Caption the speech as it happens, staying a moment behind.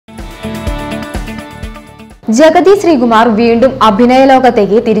ജഗതി ശ്രീകുമാർ വീണ്ടും അഭിനയ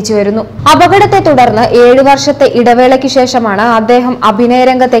ലോകത്തേക്ക് തിരിച്ചുവരുന്നു. അപകടത്തെ തുടർന്ന് 7 വർഷത്തെ ഇടവേളയ്ക്ക് ശേഷമാണ് അദ്ദേഹം അഭിനയ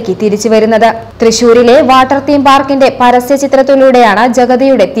രംഗത്തേക്ക് തിരിച്ചുവരുന്നത്. തൃശൂരിലെ വാട്ടർ തീം പാർക്കിന്റെ പരസ്യ ചിത്രത്തിലൂടെയാണ്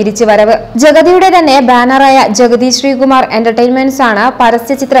ജഗതിയുടെ തിരിച്ചുവരവ്. ജഗതിയുടെ തന്നെ ബാനറായ ജഗതി ശ്രീകുമാർ എന്റർടൈൻമെന്റ്സ് ആണ്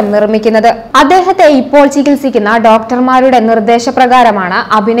പരസ്യ ചിത്രം നിർമ്മിക്കുന്നത്. അദ്ദേഹത്തെ ഇപ്പോൾ ചികിത്സിക്കുന്ന ഡോക്ടർമാരുടെ നിർദ്ദേശപ്രകാരമാണ്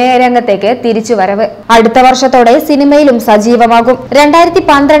അഭിനയ രംഗത്തേക്ക് തിരിച്ചുവരവ്. അടുത്ത വർഷത്തോടെ സിനിമയിലും സജീവമാകും.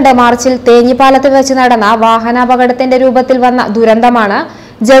 2012 മാർച്ചിൽ തേഞ്ഞിപ്പാലത്ത് വെച്ച് നടന്ന വാഹനാപകടത്തിന്റെ രൂപത്തിൽ വന്ന ദുരന്തമാണ്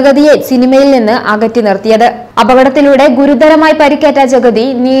ജഗതിയെ സിനിമയിൽ നിന്ന് അകറ്റി നിർത്തിയത്. അപകടത്തിലൂടെ ഗുരുതരമായി പരിക്കേറ്റ ജഗതി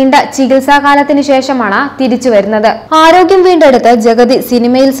നീണ്ട ചികിത്സാകാലത്തിന് ശേഷമാണ് തിരിച്ചുവരുന്നത്. ആരോഗ്യം വീണ്ടെടുത്ത് ജഗതി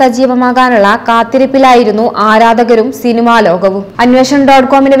സിനിമയിൽ സജീവമാകാനുള്ള കാത്തിരിപ്പിലായിരുന്നു ആരാധകരും സിനിമാ ലോകവും.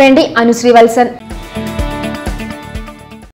 അന്വേഷണം.com വേണ്ടി അനുശ്രീ വത്സൻ.